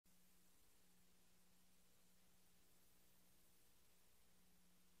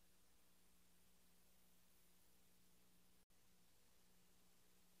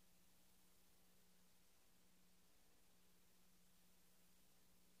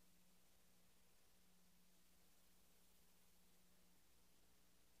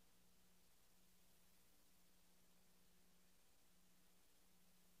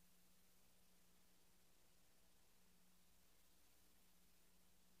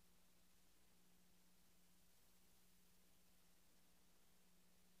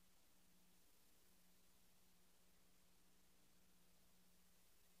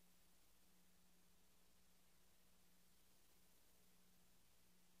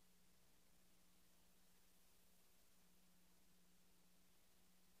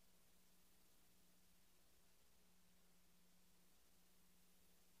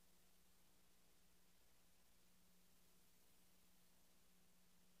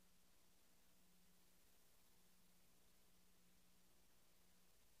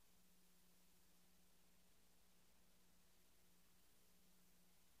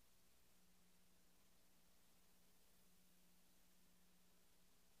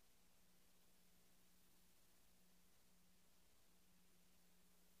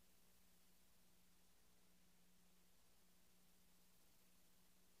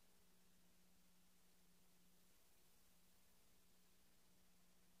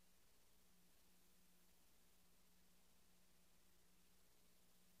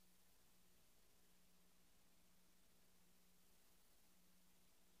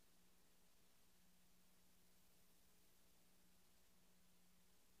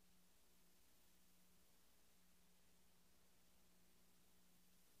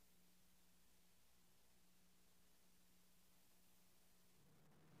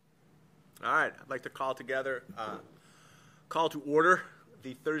All right, I'd like to call to order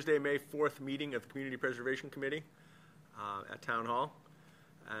the Thursday, May 4th meeting of the Community Preservation Committee at Town Hall.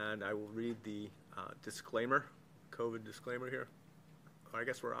 And I will read the disclaimer, COVID disclaimer here. Oh, I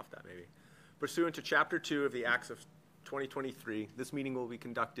guess we're off that maybe. Pursuant to Chapter 2 of the Acts of 2023, this meeting will be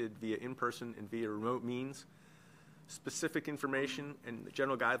conducted via in-person and via remote means. Specific information and the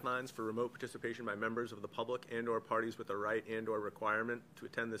general guidelines for remote participation by members of the public and or parties with a right and or requirement to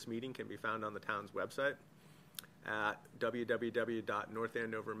attend this meeting can be found on the town's website at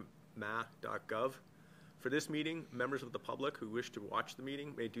www.northandoverma.gov. For this meeting, members of the public who wish to watch the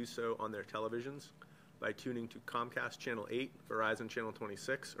meeting may do so on their televisions by tuning to Comcast Channel 8, Verizon Channel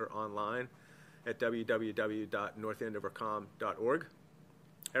 26, or online at www.northandovercom.org.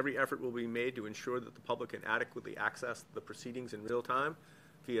 Every effort will be made to ensure that the public can adequately access the proceedings in real time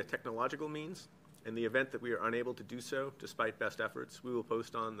via technological means. In the event that we are unable to do so, despite best efforts, we will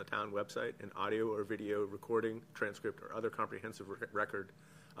post on the town website an audio or video recording, transcript, or other comprehensive record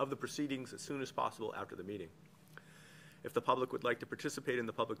of the proceedings as soon as possible after the meeting. If the public would like to participate in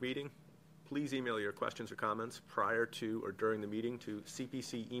the public meeting, please email your questions or comments prior to or during the meeting to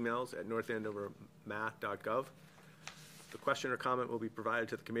cpcemails@northandoverma.gov. The question or comment will be provided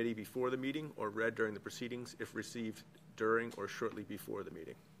to the committee before the meeting or read during the proceedings if received during or shortly before the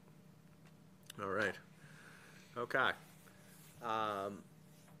meeting. All right. Okay.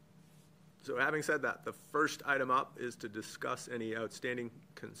 So having said that, the first item up is to discuss any outstanding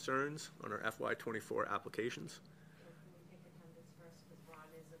concerns on our FY24 applications.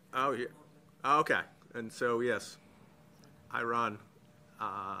 Oh, yeah. Oh, okay. And so, yes. Hi, Ron.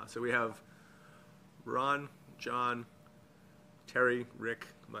 So we have Ron, John, Terry, Rick,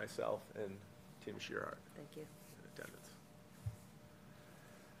 myself, and Tim Shearhart. Thank you. In attendance.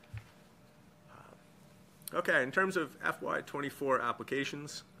 Okay, in terms of FY24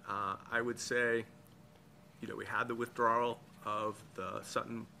 applications, I would say, we had the withdrawal of the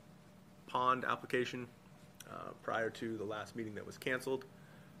Sutton Pond application prior to the last meeting that was canceled.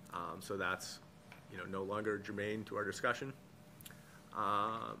 So that's, no longer germane to our discussion.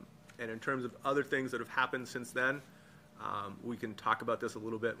 And in terms of other things that have happened since then, we can talk about this a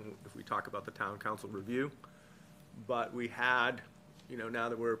little bit if we talk about the town council review. But we had, now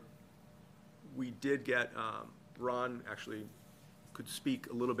that we did get, Ron actually could speak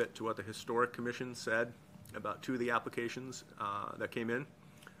a little bit to what the Historic Commission said about two of the applications that came in.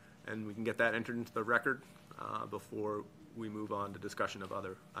 And we can get that entered into the record before we move on to discussion of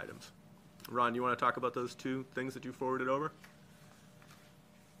other items. Ron, you want to talk about those two things that you forwarded over?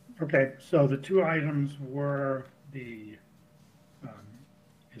 Okay, so the two items were the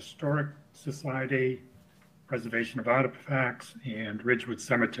Historic Society preservation of artifacts and Ridgewood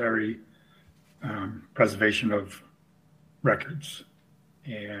Cemetery preservation of records.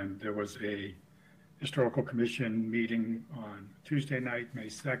 And there was a historical commission meeting on Tuesday night, May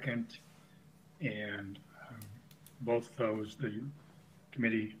 2nd, and both those, the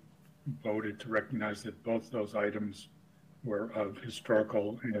committee voted to recognize that both those items were of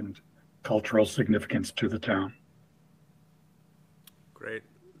historical and cultural significance to the town. Great.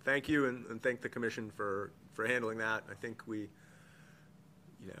 Thank you, and thank the commission for handling that. I think we,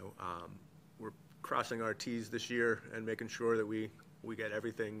 we're crossing our T's this year and making sure that we get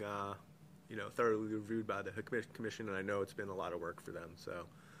everything, thoroughly reviewed by the commission, and I know it's been a lot of work for them, so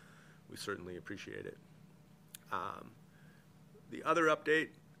we certainly appreciate it. The other update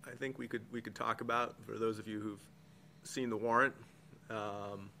I think we could talk about, for those of you who've seen the warrant,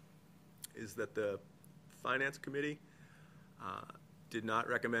 is that the Finance Committee did not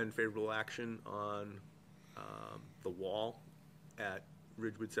recommend favorable action on the wall at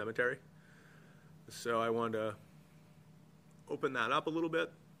Ridgewood Cemetery. So I wanted to open that up a little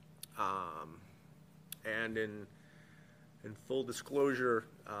bit. And in full disclosure,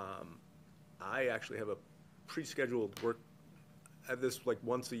 I actually have a pre-scheduled work at this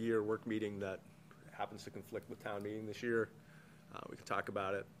once a year work meeting that happens to conflict with town meeting this year. We can talk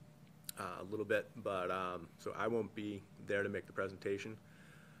about it a little bit, but so I won't be there to make the presentation.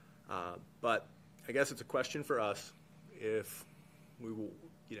 But I guess it's a question for us if we will,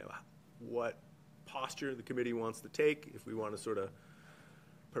 what posture the committee wants to take, if we want to sort of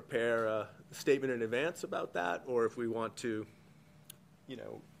prepare a statement in advance about that, or if we want to,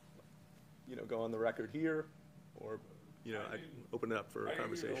 go on the record here, or I open it up for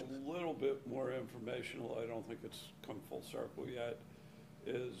conversations. A little bit more informational. I don't think it's come full circle yet.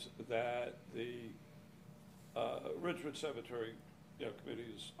 Is that the Ridgewood Cemetery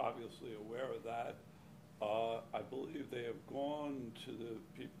committee is obviously aware of that. I believe they have gone to the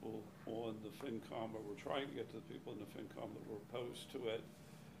people on the FinCom, or we're trying to get to the people in the FinCom that were opposed to it,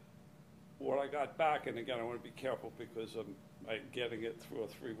 what I got back, and again, I want to be careful because I'm getting it through a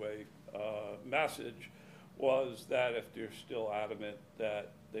three-way message, was that if they're still adamant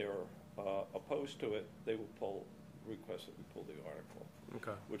that they're opposed to it, they will request that we pull the article.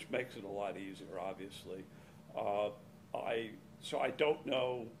 Okay. Which makes it a lot easier, obviously. So I don't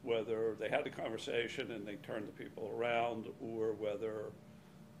know whether they had the conversation and they turned the people around, or whether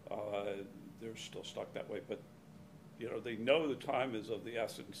they're still stuck that way. But, you know, they know the time is of the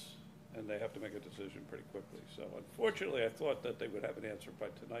essence, and they have to make a decision pretty quickly. So unfortunately, I thought that they would have an answer by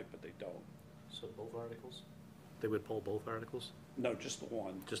tonight, but they don't. So both articles? They would pull both articles? No, just the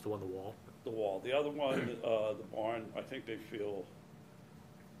one. Just the one, the wall? The wall. The other one, the barn, I think they feel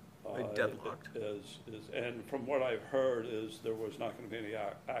They deadlocked. And from what I've heard is there was not going to be any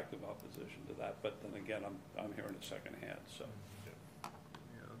active opposition to that. But then again, I'm hearing it secondhand. So. Yeah.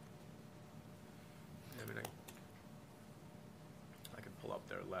 I mean, I can pull up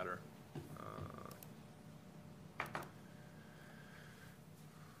their letter.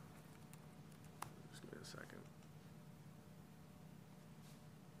 Just give me a second.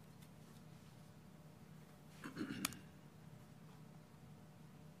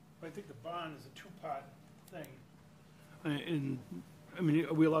 I think the bond is a two-part thing. And, I mean,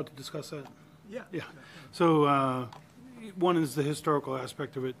 are we allowed to discuss that? Yeah. Yeah. So, one is the historical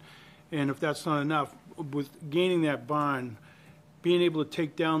aspect of it, and if that's not enough, with gaining that bond, being able to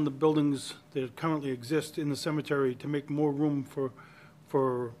take down the buildings that currently exist in the cemetery to make more room for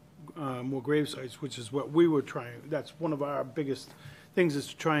more grave sites, which is what we were trying, that's one of our biggest things, is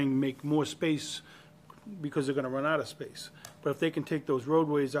to try and make more space, because they're gonna run out of space. But if they can take those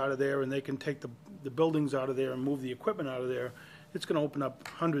roadways out of there, and they can take the buildings out of there and move the equipment out of there, it's gonna open up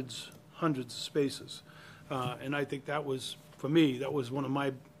hundreds of spaces. And I think that was, for me, that was one of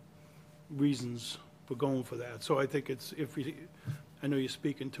my reasons for going for that. So I think it's, I know you're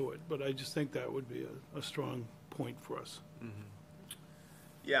speaking to it, but I just think that would be a strong point for us.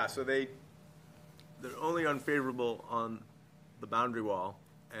 Yeah, so they're only unfavorable on the boundary wall,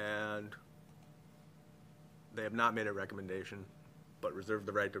 and they have not made a recommendation, but reserve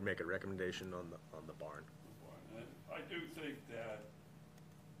the right to make a recommendation on the barn. And I do think that,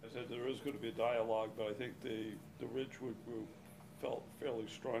 as I said, there is going to be a dialogue, but I think the Ridgewood group felt fairly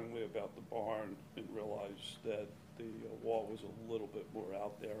strongly about the barn and realized that the wall was a little bit more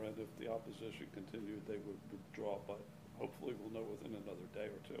out there, and if the opposition continued, they would withdraw, but hopefully we'll know within another day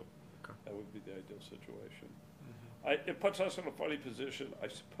or two. Okay. That would be the ideal situation. It puts us in a funny position, I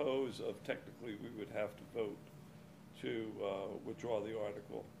suppose, of technically we would have to vote to withdraw the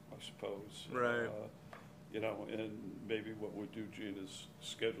article, I suppose. Right. You know, and maybe what we'd do, Gene, is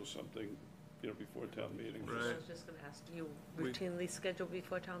schedule something, you know, before town meeting. Right. I was just going to ask, do you routinely schedule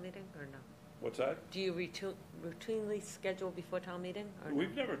before town meeting, or no? What's that? Do you routinely schedule before town meeting, or no?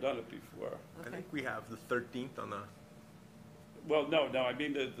 We've never done it before. I Okay. think we have the 13th on the, Well, no, I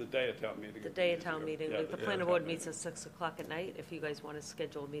mean the day of town meeting. The day of town meeting, Yeah, like the day of planning town board meeting. meets at 6 o'clock at night. If you guys want to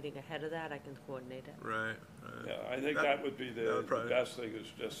schedule a meeting ahead of that, I can coordinate it. right. Yeah, I think That- that would be that the would probably- best thing, is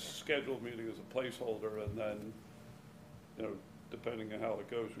just schedule a meeting as a placeholder, and then, you know, depending on how it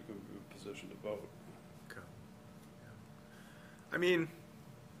goes, we can be in a position to vote. Okay. I mean,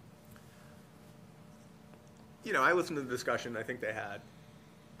 you know, I listened to the discussion. I think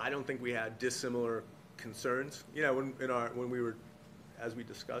I don't think we had dissimilar concerns. You know, when we were, as we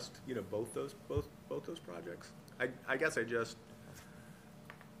discussed, you know, both those projects. I guess I just,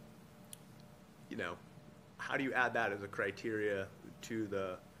 you know, how do you add that as a criteria to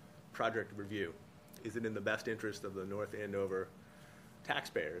the project review? Is it in the best interest of the North Andover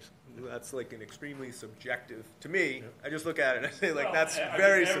taxpayers? That's like an extremely subjective, to me, I just look at it and I say, like, Well, that's I mean,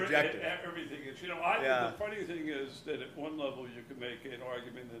 very subjective. Everything is, you know, Yeah. the funny thing is that at one level, you can make an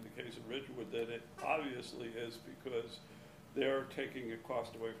argument in the case of Ridgewood that it obviously is because they're taking a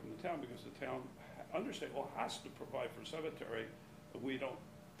cost away from the town, because the town, understand, well, has to provide for cemetery, but we don't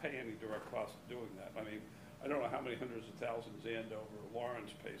pay any direct cost of doing that. I mean, I don't know how many hundreds of thousands Andover or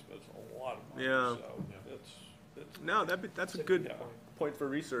Lawrence pays, but it's a lot of money. Yeah. So it's, No, that's a good Yeah. point for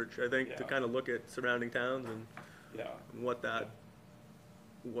research, I think, to Yeah. kind of look at surrounding towns and yeah. what that,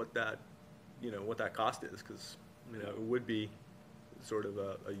 you know, what that cost is, because, you know, it would be sort of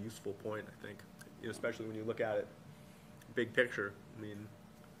a useful point, I think, you know, especially when you look at it big picture. I mean,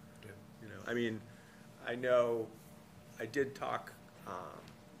 you know, I know, I did talk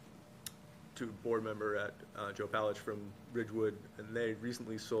to a board member at Joe Palich from Ridgewood, and they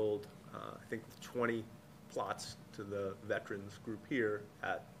recently sold, I think, 20 plots to the veterans group here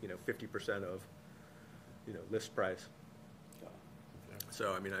at, you know, 50% of, you know, list price. Yeah.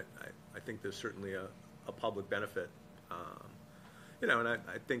 So, I mean, I think there's certainly a public benefit. You know, and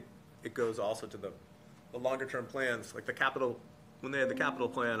I think it goes also to the longer term plans, like the capital, when they had the capital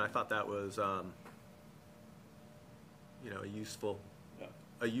plan, I thought that was, you know, Yeah.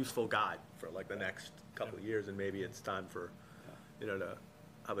 a useful guide for like the next couple of years, and maybe it's time for, you know, to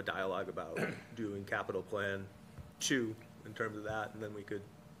have a dialogue about doing capital plan 2 in terms of that, and then we could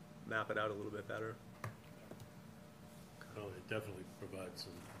map it out a little bit better. Oh, it definitely provides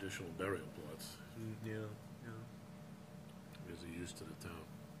some additional burial plots Yeah, as a use to the town.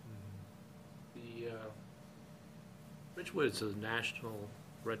 The Ridgewood is a National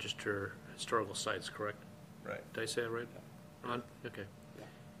Register Historical Sites, correct? right. Did I say that right? Ron? Okay.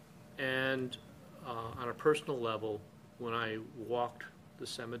 And on a personal level, when I walked the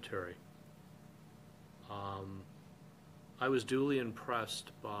cemetery, I was duly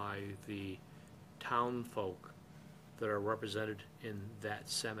impressed by the town folk that are represented in that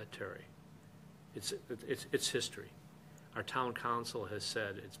cemetery. It's history. Our town council has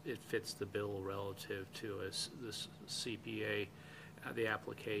said it fits the bill relative to this CPA, the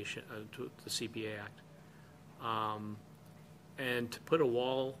application, to the CPA Act. And to put a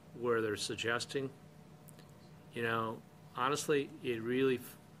wall where they're suggesting, you know, honestly, it really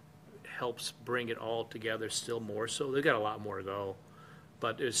helps bring it all together still more so. They've got a lot more to go,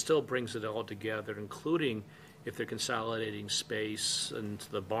 but it still brings it all together, including if they're consolidating space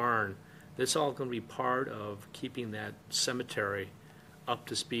into the barn. That's all going to be part of keeping that cemetery up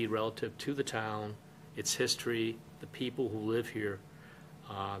to speed relative to the town, its history, the people who live here.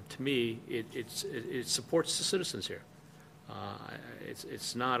 To me, it supports the citizens here.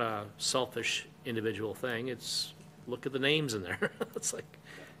 It's not a selfish individual thing. It's, look at the names in there. It's like,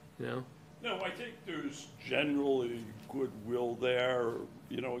 you know. No, I think there's generally goodwill there.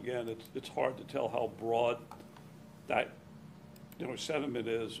 You know, again, it's hard to tell how broad that, you know, sentiment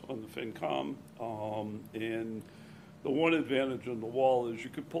is on the FinCom. And the one advantage on the wall is you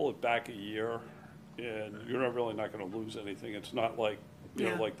could pull it back a year, and you're not really not going to lose anything. It's not like, you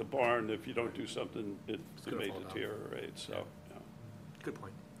know, like the barn, if you don't do something, it gonna may fall down. deteriorate, so, yeah. Good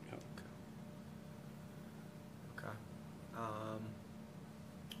point. Yeah. Okay.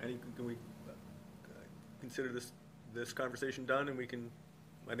 Can we consider this conversation done, and we can,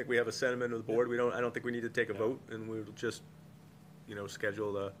 I think we have a sentiment of the board. I don't think we need to take a vote, and we'll just, you know,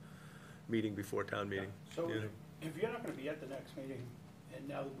 schedule a meeting before town meeting. So Yeah. if you're not gonna be at the next meeting, and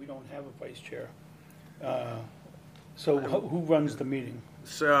now that we don't have a vice chair, so who runs the meeting?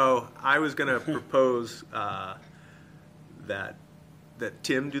 So I was gonna propose that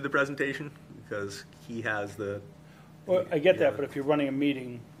Tim do the presentation, because he has the. Well, I get that, but if you're running a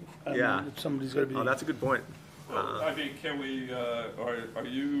meeting, I mean, Yeah. if somebody's gonna be. Oh, that's a good point. Well, I mean, can we, are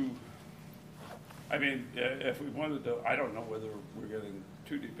you, I mean, if we wanted to, I don't know whether we're getting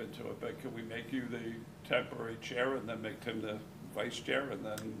too deep into it, but can we make you the temporary chair and then make Tim the vice chair and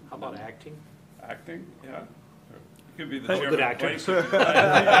then? How about acting? Acting, yeah. You could be the Hey, chairman. good actor. vice.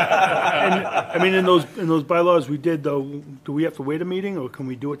 I mean, in those bylaws we did though, do we have to wait a meeting or can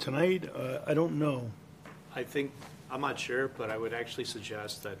we do it tonight? I don't know. I think, I'm not sure, but I would actually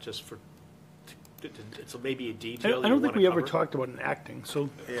suggest that just for, it's maybe a I detail that you don't think want we to ever cover. talked about an acting, so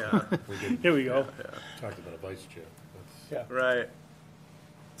Yeah, here we go. Talked about a vice chair. That's- Yeah. right.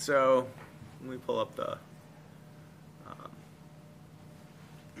 So let me pull up the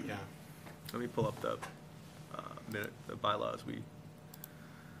Yeah. the bylaws we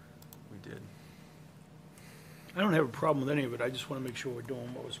did. I don't have a problem with any of it. I just want to make sure we're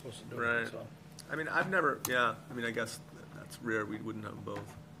doing what we're supposed to do. Right. So. I mean, I've never, yeah, I mean, I guess that's rare, we wouldn't have them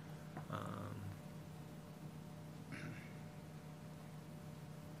both.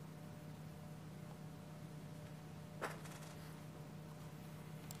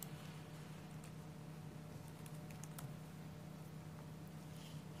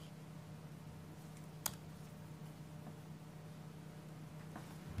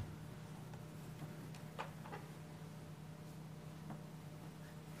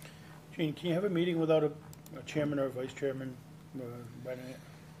 Gene, can you have a meeting without a chairman or a vice chairman writing it?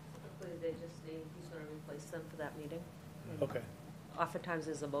 Hopefully they just say who's gonna replace them for that meeting. Okay, Oftentimes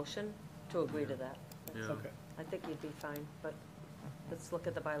there's a motion to agree to that. Yeah. okay. I think you'd be fine, but let's look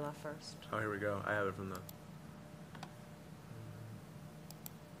at the bylaw first. Oh, here we go, I have it from the.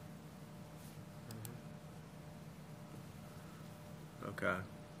 Okay.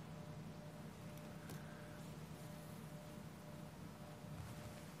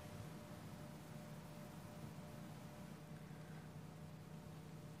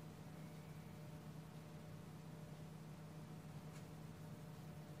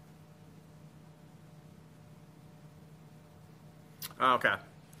 Okay.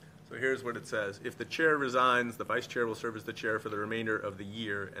 So here's what it says. If the chair resigns, the vice chair will serve as the chair for the remainder of the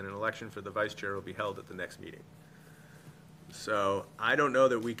year, and an election for the vice chair will be held at the next meeting. So I don't know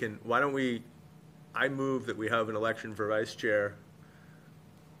that we can, why don't we, I move that we have an election for vice chair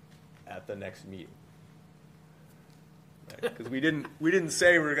at the next meeting. Because we didn't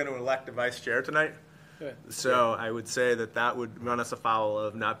say we were going to elect a vice chair tonight. Good. So I would say that that would run us afoul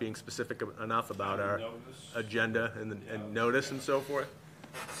of not being specific enough about our Notice. agenda and notice and so forth.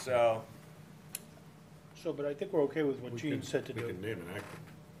 So, So, but I think we're okay with what Gene said to We do. can name an acting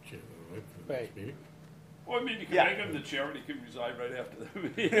chair, though, right, for the next Right. meeting? Well, I mean, you can Yeah. make him the chair and he can resign right after the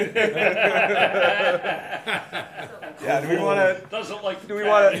meeting. yeah, do we want to? Doesn't like the Do we cat.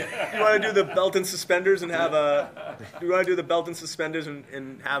 want to? You want to do the belt and suspenders and have a? Do we want to do the belt and suspenders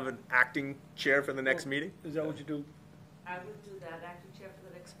and have an acting chair for the next meeting? Is that what you do? I would do that, acting chair for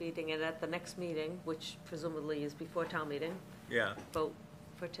the next meeting, and at the next meeting, which presumably is before town meeting, Yeah. vote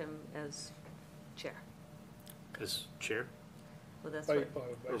for Tim as chair. As chair? Well, that's Vice- what,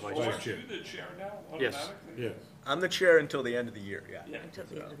 Or vice Or chair? aren't you the chair now, Yes. automatically? Yes. I'm the chair until the end of the year. Yeah. Yeah. until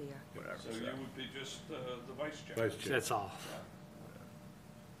the end of the year. Whatever. So you would be just the vice chair. Vice chair. That's all.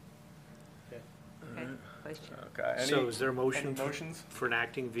 Okay, vice chair. Okay. Any, So is there a any motion motions? for an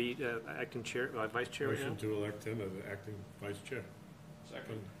acting acting chair, vice chair right now? Motion to elect him as the acting vice chair.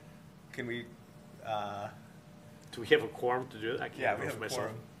 Second. Can we? Do we have a quorum to do it? I can't Yeah, we vote have for a myself.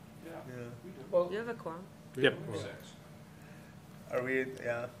 quorum. Yeah, Yeah. we do. Well, You have a quorum. Yep. Six. Are we?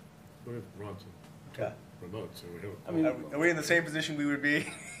 Yeah. We have Ronson. Okay. Remote, so we have. I mean, Are we in the same position we would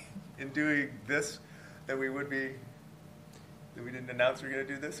be in doing this that we would be? That we didn't announce we were going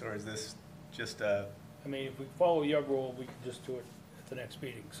to do this, or is this just I mean, if we follow your rule, we could just do it at the next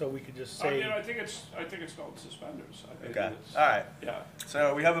meeting. So we could just I say, mean, I think it's called suspenders. I think okay? it's- All right. Yeah,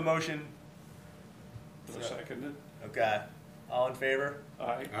 So we have a motion. for a second. Okay. All in favor?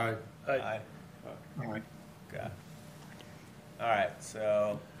 Aye. Aye. Aye. All right. Okay. All right.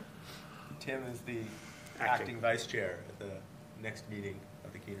 So Tim is the acting vice chair at the next meeting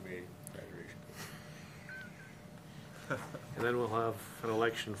of the Keener Bay Graduation. And then we'll have an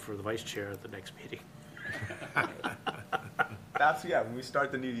election for the vice chair at the next meeting. That's when we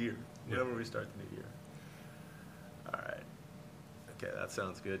start the new year. Whenever we start the new year. All right. Okay, that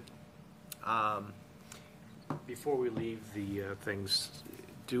sounds good. Before we leave the things,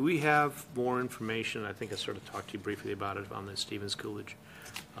 do we have more information? I think I sort of talked to you briefly about it on the Stevens Coolidge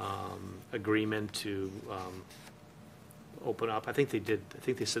agreement to open up. I think they did. I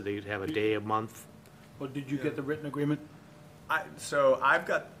think they said they'd have a day a month. well, did you get the written agreement? I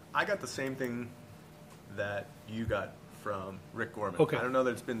got the same thing that you got from Rick Gorman. Okay. I don't know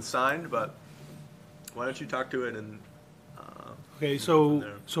that it's been signed, but why don't you talk to it and Okay, from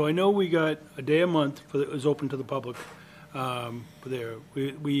there. so I know we got a day a month for, is open to the public, there.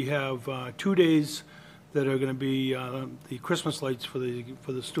 We have 2 days that are gonna be, the Christmas lights for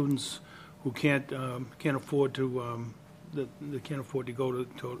the students who can't afford to, that they can't afford to go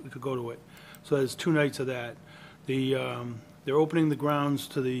to it. So there's 2 nights of that. They're opening the grounds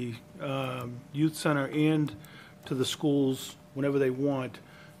to the, youth center and to the schools whenever they want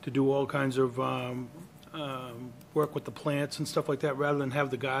to do all kinds of, work with the plants and stuff like that, rather than have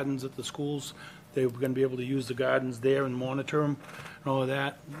the gardens at the schools. They're gonna be able to use the gardens there and monitor them and all of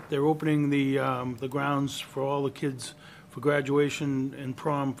that. They're opening the grounds for all the kids for graduation and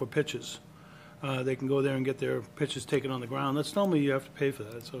prom for pitches. They can go there and get their pitches taken on the ground. That's normally you have to pay for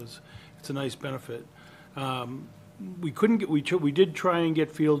that, so it's a nice benefit. We couldn't get, we did try and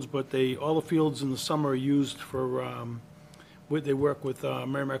get fields, but all the fields in the summer are used for, they work with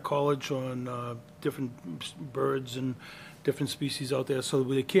Merrimack College on different birds and different species out there, so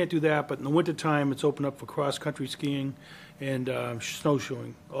they can't do that, but in the wintertime, it's open up for cross-country skiing and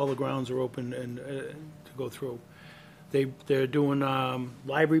snowshoeing. All the grounds are open and to go through. They're doing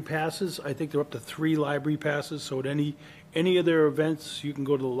library passes. I think they're up to 3 library passes, so at any of their events, you can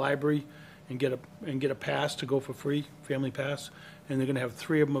go to the library and get a pass to go for free, family pass, and they're gonna have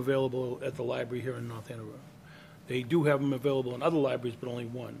 3 of them available at the library here in North Andover. They do have them available in other libraries, but only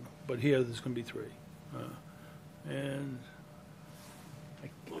 1. But here, there's going to be 3. And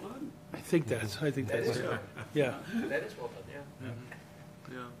Well done. I think that's it. Yeah. That is well done, yeah.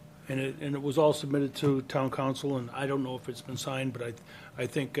 yeah. And it was all submitted to town council, and I don't know if it's been signed, but I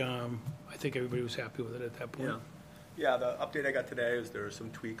think everybody was happy with it at that point. Yeah. Yeah, the update I got today is there are some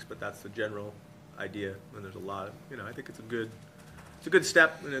tweaks, but that's the general idea. And there's a lot of, I think it's a good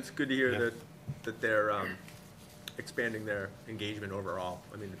step, and it's good to hear that they're expanding their engagement overall.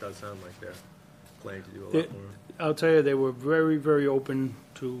 I mean, it does sound like they're planning to do a lot more. I'll tell you, they were very, very open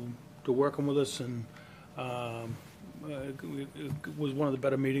to working with us, and it was one of the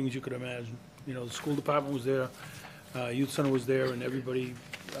better meetings you could imagine. You know, the school department was there, youth center was there, and everybody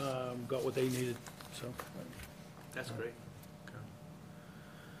got what they needed, so. That's great.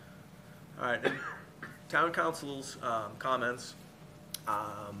 All right, and town council's comments,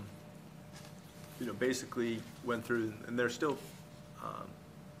 basically went through, and they're still,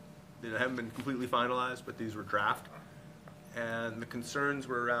 haven't been completely finalized, but these were draft. And the concerns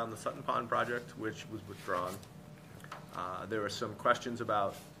were around the Sutton Pond project, which was withdrawn. There were some questions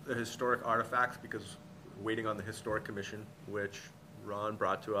about the historic artifacts because we're waiting on the Historic Commission, which Ron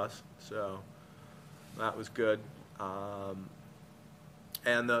brought to us, so that was good.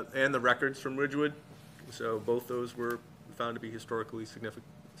 And the records from Ridgewood, so both those were found to be historically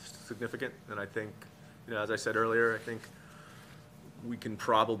significant. And I think, as I said earlier, I think we can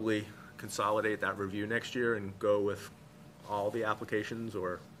probably consolidate that review next year and go with all the applications,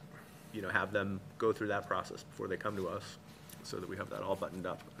 or have them go through that process before they come to us, so that we have that all buttoned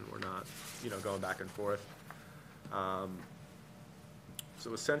up and we're not going back and forth. So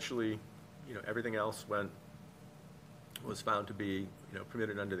essentially, everything else was found to be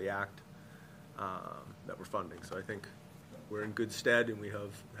permitted under the act that we're funding. So I think we're in good stead, and we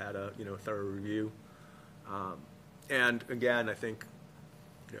have had a thorough review. And again, I think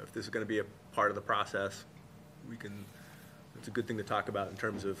if this is going to be a part of the process, it's a good thing to talk about in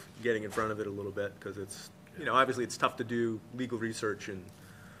terms of getting in front of it a little bit, because it's obviously it's tough to do legal research, and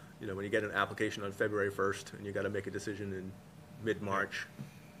when you get an application on February 1st and you got to make a decision in mid-March,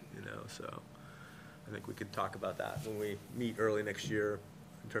 so I think we could talk about that when we meet early next year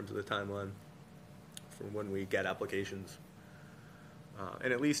in terms of the timeline for when we get applications.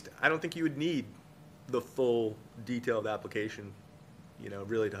 And at least I don't think you would need the full detailed application,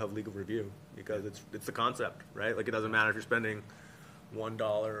 really to have legal review, because it's the concept, right? Like, it doesn't matter if you're spending $1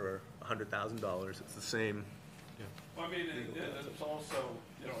 or $100,000, it's the same. Yeah. Well, I mean, it's also,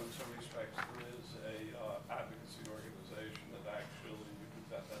 in some respects, there is a advocacy organization that actually you can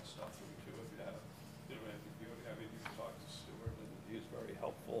vet that stuff through too. If you have, you can talk to Stuart, and he's very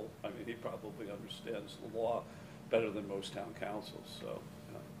helpful. I mean, he probably understands the law better than most town councils, so.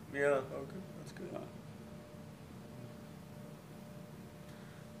 Yeah, okay, that's good.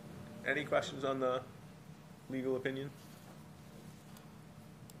 Any questions on the legal opinion?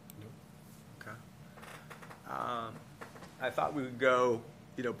 No. Okay. I thought we would go,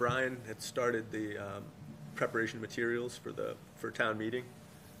 Brian had started the preparation materials for town meeting.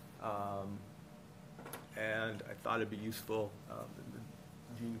 And I thought it'd be useful,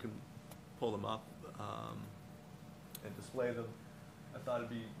 Gene can pull them up and display them. I thought it'd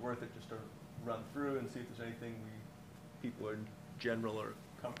be worth it just to run through and see if there's anything people are in general or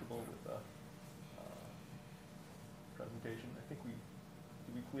comfortable with the presentation. I think did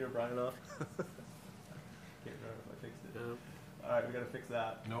we clear Brian off? Can't remember if I fixed it. No. All right, we got to fix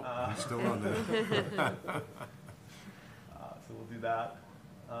that. Nope, he's still on there. So we'll do that.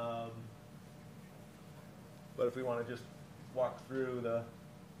 But if we want to just walk through the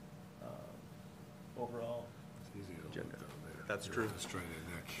overall It's easy to look agenda. down there. That's You're true. just straight in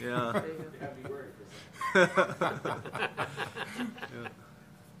neck. Yeah. There you go. Yeah.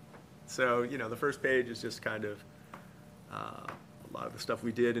 So, the first page is just kind of a lot of the stuff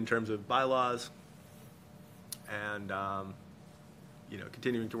we did in terms of bylaws, and,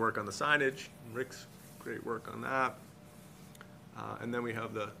 continuing to work on the signage. Rick's great work on that. And then we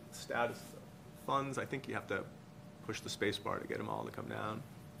have the status of funds. I think you have to push the space bar to get them all to come down.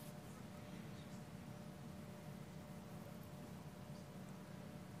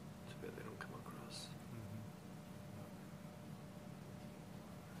 Too bad they don't come across.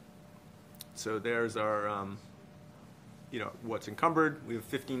 So there's our, what's encumbered. We have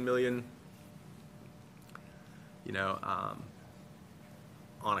 15 million,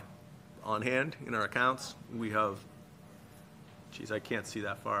 on hand in our accounts. We have, geez, I can't see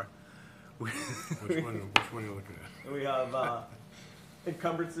that far. Which one are you looking at? We have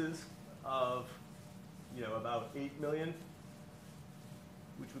encumbrances of, about 8 million,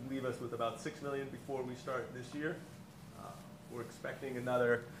 which would leave us with about 6 million before we start this year. We're expecting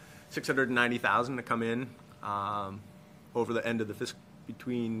another 690,000 to come in over the end of the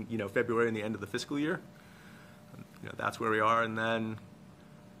between February and the end of the fiscal year. That's where we are, and then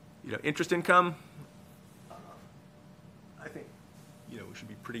interest income. I think we should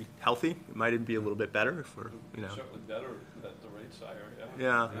be pretty healthy. It might even be a little bit better if we're Certainly better that the rates higher,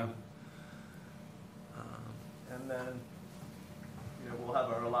 Yeah. And then we'll have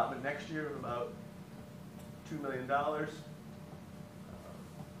our allotment next year of about $2 million.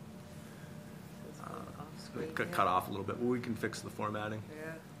 Cut off a little bit. Well, we can fix the formatting.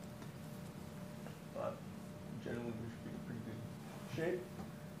 Yeah. But generally we should be in pretty good shape.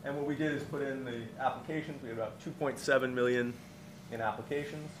 And what we did is put in the applications. We had about 2.7 million in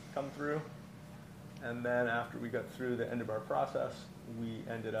applications come through. And then after we got through the end of our process, we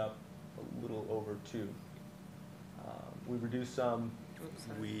ended up a little over 2. We reduced some,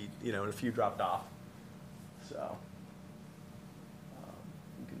 and a few dropped off. So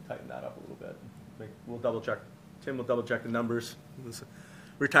we can tighten that up a little bit. We'll double check. Tim will double check the numbers. He's a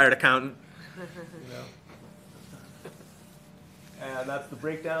retired accountant. And that's the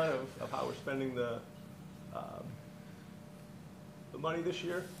breakdown of how we're spending the money this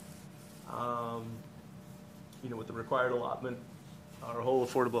year. With the required allotment, our whole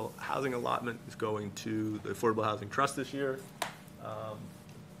affordable housing allotment is going to the Affordable Housing Trust this year.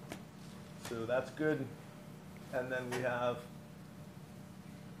 So that's good. And then we have,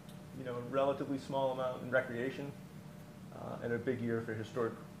 a relatively small amount in recreation and a big year for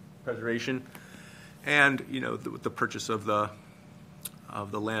historic preservation. And, the purchase of the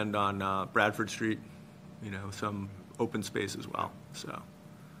land on Bradford Street, some open space as well. So,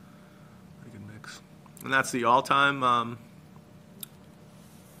 pretty good mix. And that's the all-time,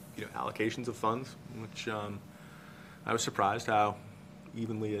 allocations of funds, which I was surprised how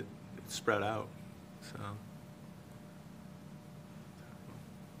evenly it spread out. So.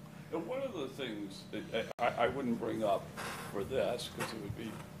 And one of the things that I wouldn't bring up for this, because it would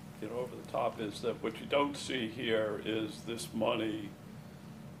be, over the top, is that what you don't see here is this money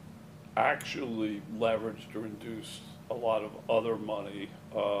actually leveraged or induced a lot of other money,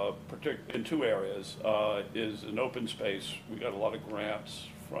 in 2 areas. Is in open space. We got a lot of grants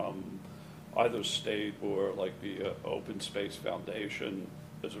from either state or like the Open Space Foundation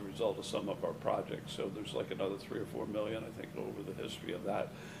as a result of some of our projects. So there's like another 3 or 4 million, I think, over the history of that.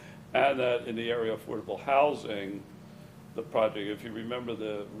 And that in the area of affordable housing, the project, if you remember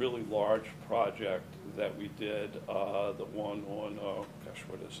the really large project that we did, the one on,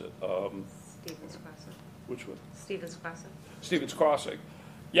 what is it? Stevens Crossing. Which one? Stevens Crossing. Stevens Crossing.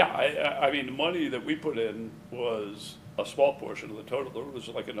 Yeah, I mean, the money that we put in was a small portion of the total. There was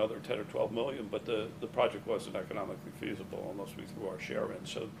like another 10 or 12 million, but the project wasn't economically feasible unless we threw our share in.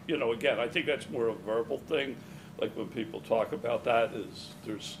 So, again, I think that's more a verbal thing. Like when people talk about that,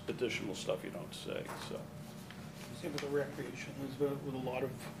 there's additional stuff you don't say. So. Same with the recreation, with a lot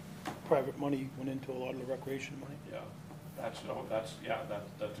of private money went into a lot of the recreation money. Yeah, that's a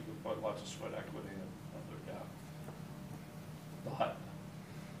good point. Lots of sweat equity and the hut.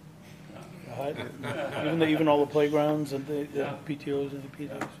 Yeah. Even all the playgrounds and the Yeah. PTOs and the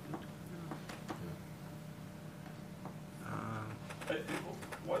PTOs. Yeah.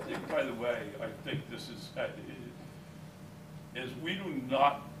 One thing, by the way, I think this is we do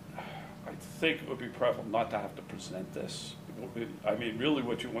not, I think it would be preferable not to have to present this. I mean, really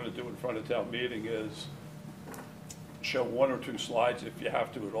what you want to do in front of town meeting is show 1 or 2 slides if you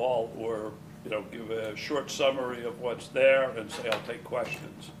have to at all, or, give a short summary of what's there and say, I'll take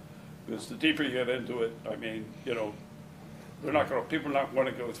questions. Because the deeper you get into it, I mean, people are not going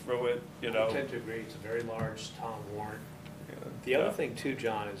to go through it, I tend to agree, it's a very large town warrant. The other thing too,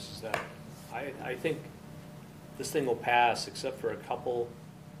 John, is that I think this thing will pass except for a couple,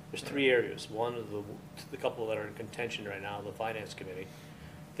 there's 3 areas. One of the couple that are in contention right now, the Finance Committee,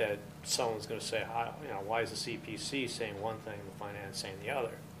 that someone's going to say, why is the CPC saying one thing and the Finance saying the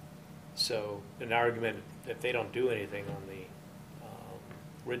other? So an argument, if they don't do anything on the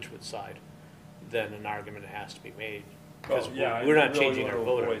Ridgewood side, then an argument has to be made. Because we're not changing our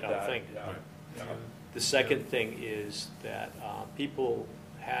vote, I don't think. Yeah. The second thing is that people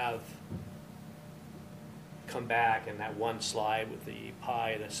have come back, and that one slide with the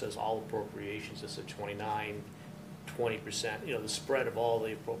pie that says all appropriations, it's at 29, 20%, the spread of all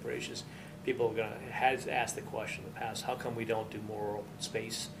the appropriations. People has asked the question in the past, how come we don't do more open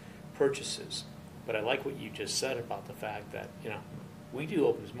space purchases? But I like what you just said about the fact that, we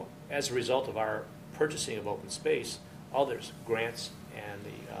do as a result of our purchasing of open space, others, grants and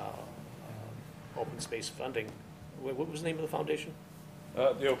the open space funding. What was the name of the foundation?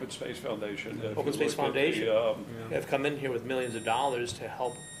 The Open Space Foundation. Open Space Foundation have come in here with millions of dollars to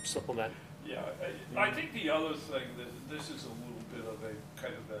help supplement. Yeah, I think the other thing, that this is a little bit of a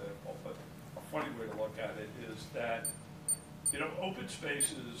kind of a funny way to look at it, is that, open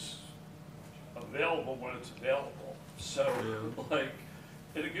space is available when it's available. So, like,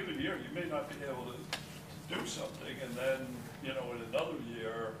 in a given year, you may not be able to do something, and then, in another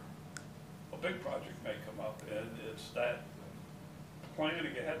year, a big project may come up, and it's that planning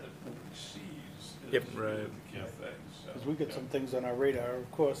ahead that nobody sees is really the key thing. Because we get some things on our radar,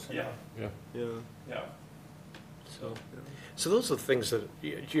 of course. Yeah. So those are the things that,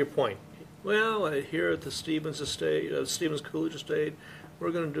 to your point, well, here at the Stevens Estate, Stevens Coolidge Estate,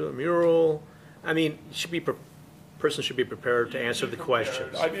 we're gonna do a mural. I mean, person should be prepared to answer the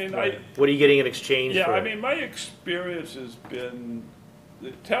questions. I mean, What are you getting in exchange yeah, for I it? mean, my experience has been,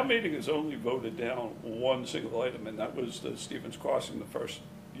 the town meeting has only voted down one single item, and that was the Stevens Crossing the first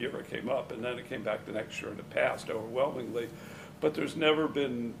year it came up, and then it came back the next year and it passed overwhelmingly. But there's never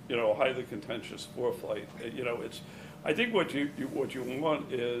been, highly contentious foreflight. It's, I think what you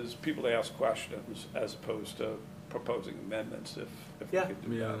want is people to ask questions as opposed to proposing amendments if we Yeah. could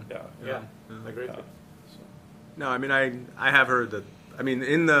do that, Yeah, I agree with yeah. you. So, No, I mean, I have heard that, I mean,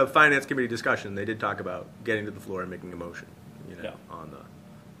 in the finance committee discussion, they did talk about getting to the floor and making a motion, Yeah. on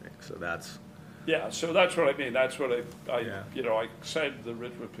the thing. So that's, Yeah, so that's what I mean, that's what I Yeah. I said to the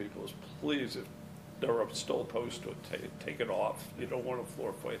Ridgewood people is, please, if they're still opposed to it, take it off. You don't want a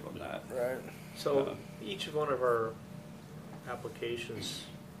floor fight on that. right. So each one of our applications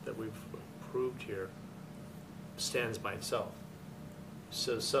that we've approved here stands by itself.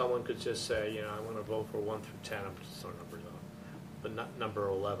 So someone could just say, I want to vote for 1 through 10, I'm just throwing numbers out, but not number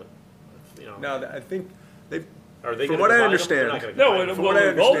 11. No, I think they've, Are they from gonna what I combine them? understand- They're not gonna No, combine well, them. From what I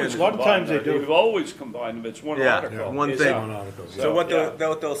we've always understand, a lot of combined times they them. do. We've always combined them, it's one Yeah, article. one Is thing. that- One article, yeah. So what Yeah.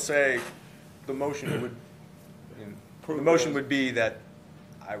 they'll say, the motion would, the Prove motion it. would be that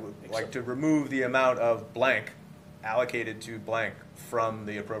I would like to remove the amount of blank allocated to blank from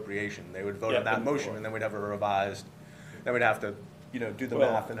the appropriation. They would vote Yeah, on that and- motion, and then we'd have a revised, then we'd have to, do the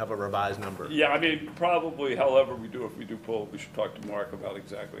Well- math and have a revised number. Yeah, I mean, probably however we do, if we do pull, we should talk to Mark about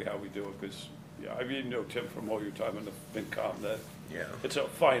exactly how we do it, because, I mean, Tim from all your time in the FinCom, that Yeah, it's a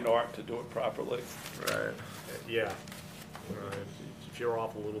fine art to do it properly. right. Yeah. If you're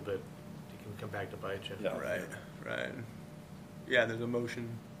off a little bit, you can come back to bite you. Yeah. Right, right. Yeah, there's a motion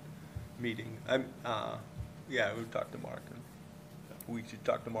meeting. Yeah, we've talked to Mark, and we should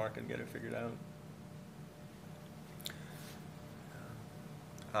talk to Mark and get it figured out.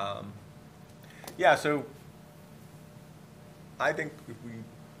 Yeah, so I think if we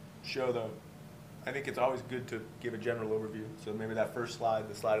show I think it's always good to give a general overview. So maybe that first slide,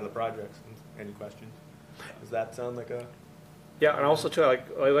 the slide of the projects. Any questions? Does that sound like a? Yeah, and also too,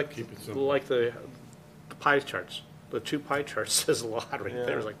 I like Keep it simple. the pie charts. The 2 pie charts says a lot right Yeah.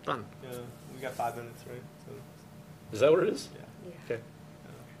 there. It's like done. Yeah, we got 5 minutes, right? So, Is that what it is? yeah. Yeah. Okay.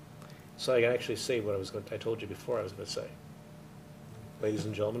 So I can actually say what I told you before I was going to say. Ladies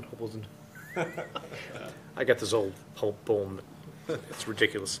and gentlemen, hopefuls and I got this old poem. It's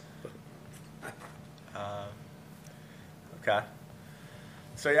ridiculous. Okay.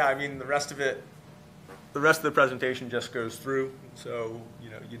 So yeah, I mean, the rest of the presentation just goes through. So,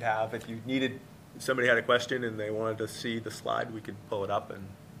 you'd have, if you needed, if somebody had a question and they wanted to see the slide, we could pull it up and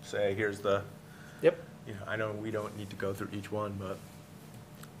say, here's the, Yep. I know we don't need to go through each one, but,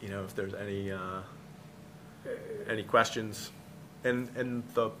 if there's any questions. And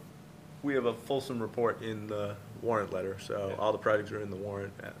we have a fulsome report in the warrant letter, so Yeah. all the projects are in the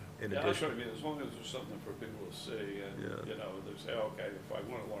warrant in Yeah, that's what I addition. mean, as long as there's something for people to see, and, Yeah. they say, okay, if I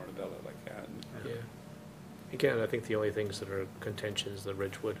want to learn about it, I can. Yeah. Again, I think the only things that are contention is the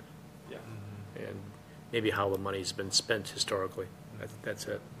Ridgewood Yeah. and maybe how the money's been spent historically. That's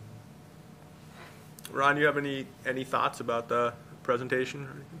it. Ron, you have any thoughts about the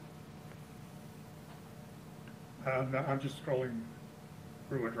presentation? No, I'm just scrolling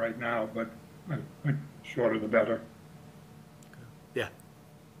through it right now, but shorter the better. Yeah.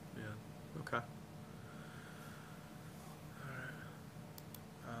 Yeah, okay.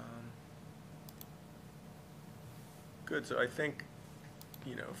 Good, so I think,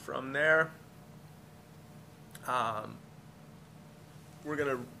 from there, we're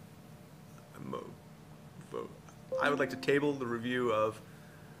gonna vote. I would like to table the review of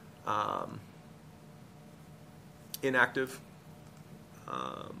inactive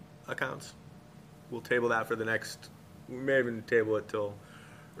accounts. We'll table that for the next, we may even table it till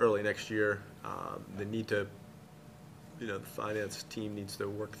early next year. They need to, the finance team needs to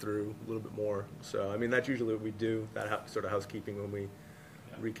work through a little bit more. So, I mean, that's usually what we do, that sort of housekeeping when we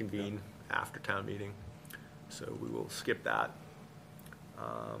reconvene after town meeting. So we will skip that.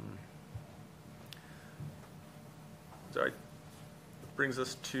 So it brings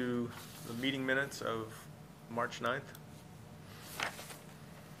us to the meeting minutes of March 9th.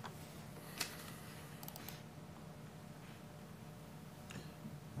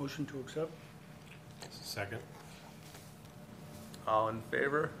 Motion to accept? Second. All in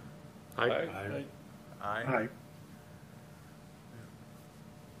favor? I Aye. Aye. Aye.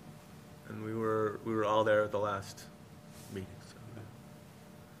 And we were all there at the last meeting,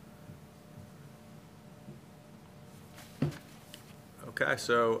 so. Okay,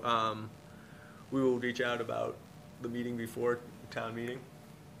 so, we will reach out about the meeting before town meeting.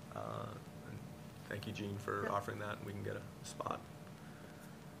 And thank you, Jean, for offering that, and we can get a spot.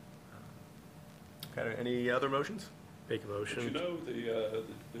 Okay, any other motions? Make a But you motion. know,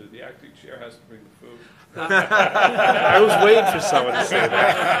 the acting chair has to bring the food. I was waiting for someone to say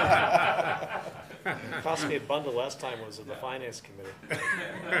that. Cost me a bundle last time was at the finance committee.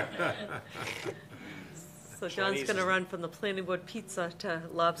 So John's Chinese gonna is- run from the planning board pizza to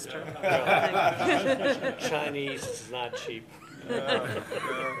lobster. Chinese is not cheap.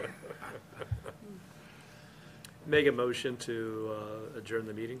 Make a motion to adjourn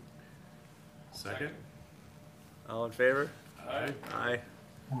the meeting. Second? All in favor? Aye. Aye.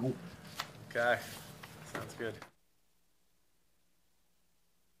 Okay, sounds good.